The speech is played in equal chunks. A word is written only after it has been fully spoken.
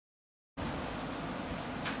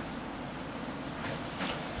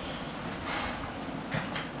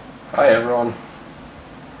Hi everyone.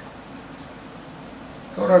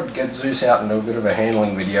 Thought I'd get Zeus out and do a bit of a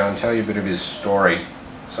handling video and tell you a bit of his story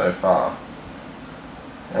so far.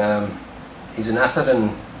 He's an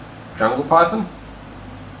Atherton jungle python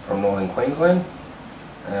from northern Queensland.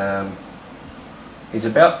 He's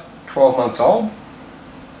about 12 months old.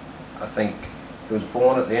 I think he was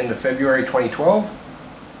born at the end of February 2012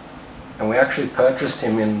 and we actually purchased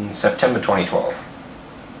him in September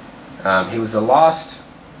 2012. He was the last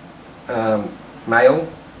male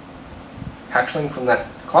hatchling from that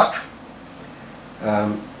clutch,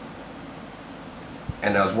 and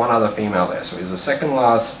there was one other female there, so he was the second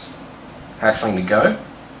last hatchling to go.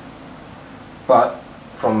 But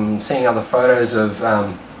from seeing other photos of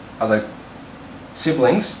other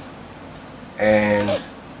siblings and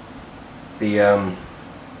the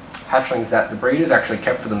hatchlings that the breeders actually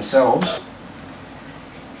kept for themselves,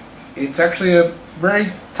 it's actually a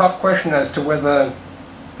very tough question as to whether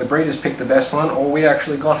the breeders picked the best one or we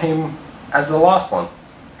actually got him as the last one.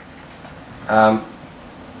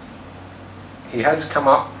 He has come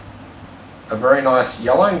up a very nice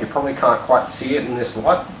yellow. You probably can't quite see it in this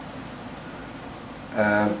light.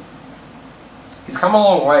 He's come a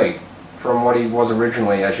long way from what he was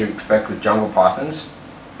originally, as you'd expect with jungle pythons.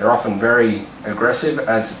 They're often very aggressive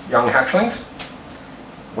as young hatchlings.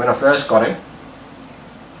 When I first got him,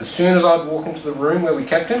 as soon as I'd walk into the room where we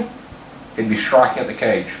kept him, he'd be striking at the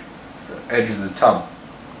cage, the edge of the tub,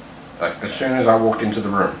 like as soon as I walked into the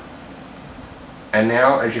room. And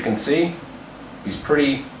now, as you can see, he's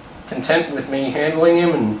pretty content with me handling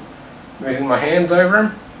him and moving my hands over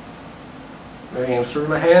him, moving him through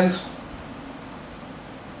my hands.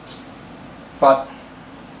 But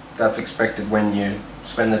that's expected when you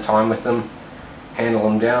spend the time with them, handle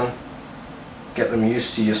them down, get them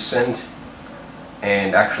used to your scent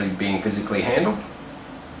and actually being physically handled.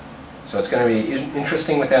 So it's going to be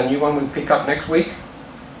interesting with our new one we'll pick up next week.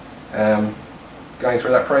 Going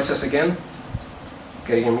through that process again,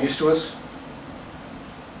 getting him used to us.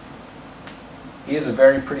 He is a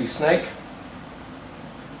very pretty snake,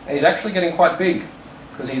 and he's actually getting quite big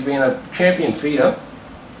because he's been a champion feeder.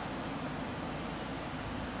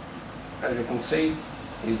 As you can see,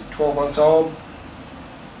 he's 12 months old.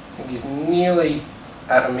 I think he's nearly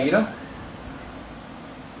at a metre.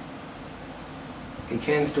 He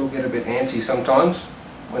can still get a bit antsy sometimes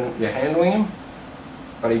when you're handling him,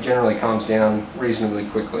 but he generally calms down reasonably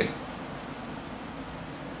quickly.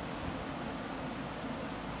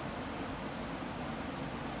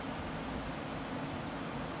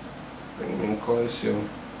 Bring him in close, he'll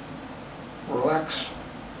relax.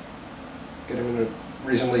 Get him in a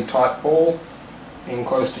reasonably tight ball, in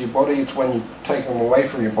close to your body. It's when you take them away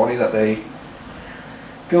from your body that they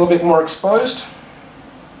feel a bit more exposed.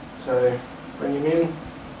 So bring him in.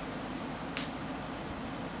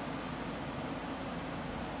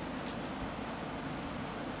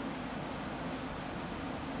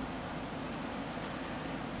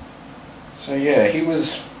 So yeah, he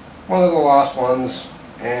was one of the last ones,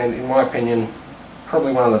 and in my opinion,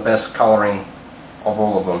 probably one of the best colouring of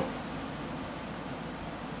all of them.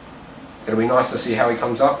 It'll be nice to see how he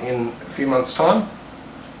comes up in a few months' time,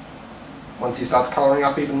 once he starts colouring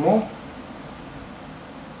up even more.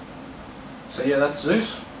 So yeah, that's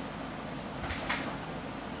Zeus,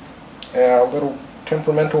 our little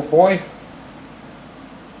temperamental boy.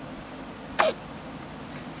 I'll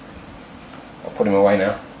put him away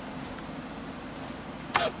now.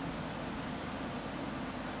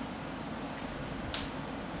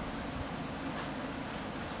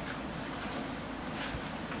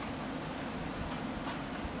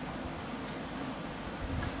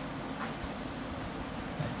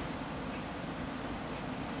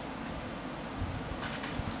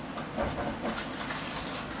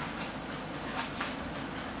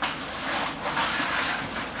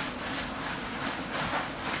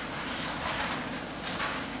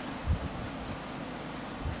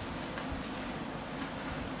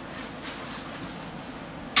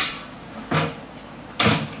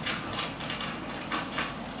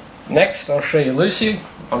 Next, I'll show you Lucy.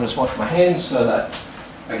 I'll just wash my hands so that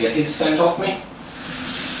I get his scent off me.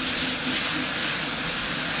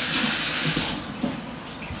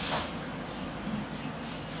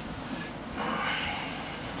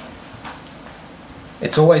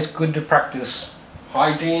 It's always good to practice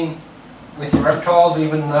hygiene with your reptiles,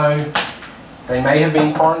 even though they may have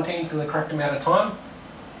been quarantined for the correct amount of time.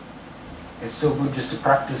 It's still good just to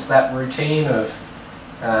practice that routine of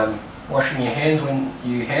washing your hands when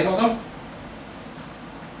you handle them.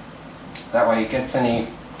 That way it gets any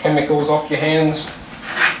chemicals off your hands,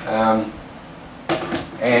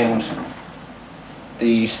 and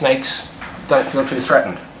the snakes don't feel too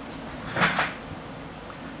threatened.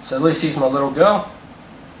 So Lucy's my little girl,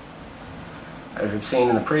 as you've seen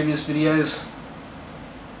in the previous videos.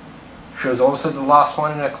 She was also the last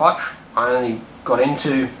one in her clutch. I only got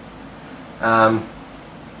into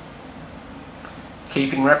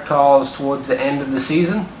keeping reptiles towards the end of the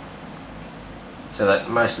season, so that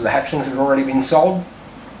most of the hatchlings had already been sold.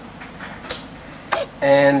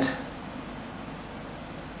 And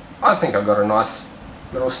I think I've got a nice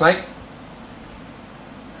little snake.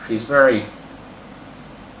 She's very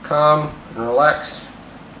calm and relaxed.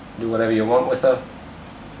 Do whatever you want with her.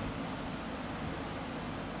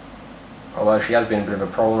 Although she has been a bit of a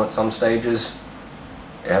problem at some stages,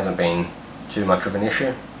 it hasn't been too much of an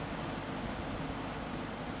issue.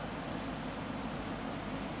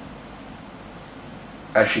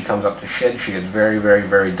 As she comes up to shed, she gets very, very,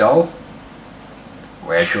 very dull,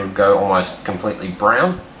 where she would go almost completely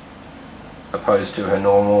brown, opposed to her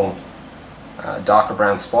normal darker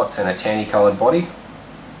brown spots and a tanny coloured body.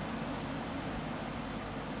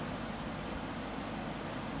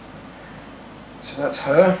 So that's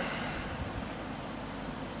her.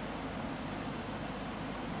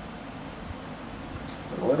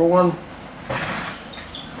 The little one.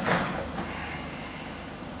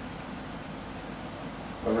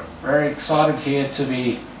 We're very excited here to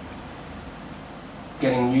be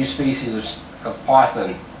getting new species of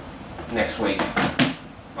python next week.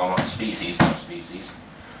 Well, not species, not species.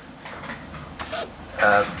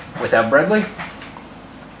 With our Bredli,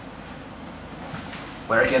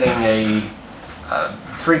 we're getting a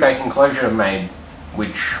 3-bank enclosure made,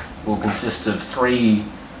 which will consist of 3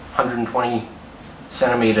 120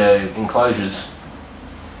 centimetre enclosures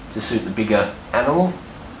to suit the bigger animal,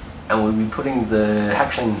 and we'll be putting the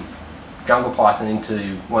hatchling jungle python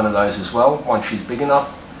into one of those as well once she's big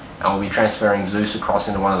enough, and we'll be transferring Zeus across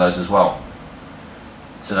into one of those as well.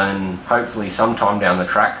 So then hopefully sometime down the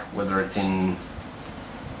track, whether it's at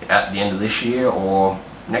the end of this year or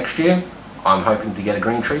next year, I'm hoping to get a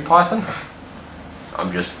green tree python.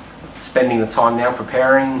 I'm just spending the time now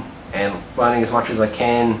preparing and learning as much as I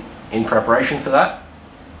can in preparation for that,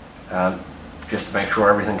 just to make sure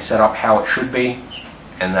everything's set up how it should be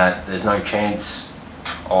and that there's no chance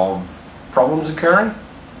of problems occurring.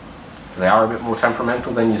 They are a bit more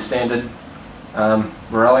temperamental than your standard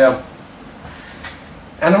Morelia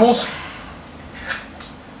animals.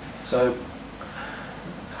 So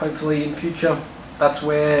hopefully in future that's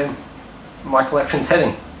where my collection's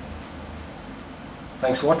heading.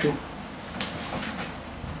 Thanks for watching.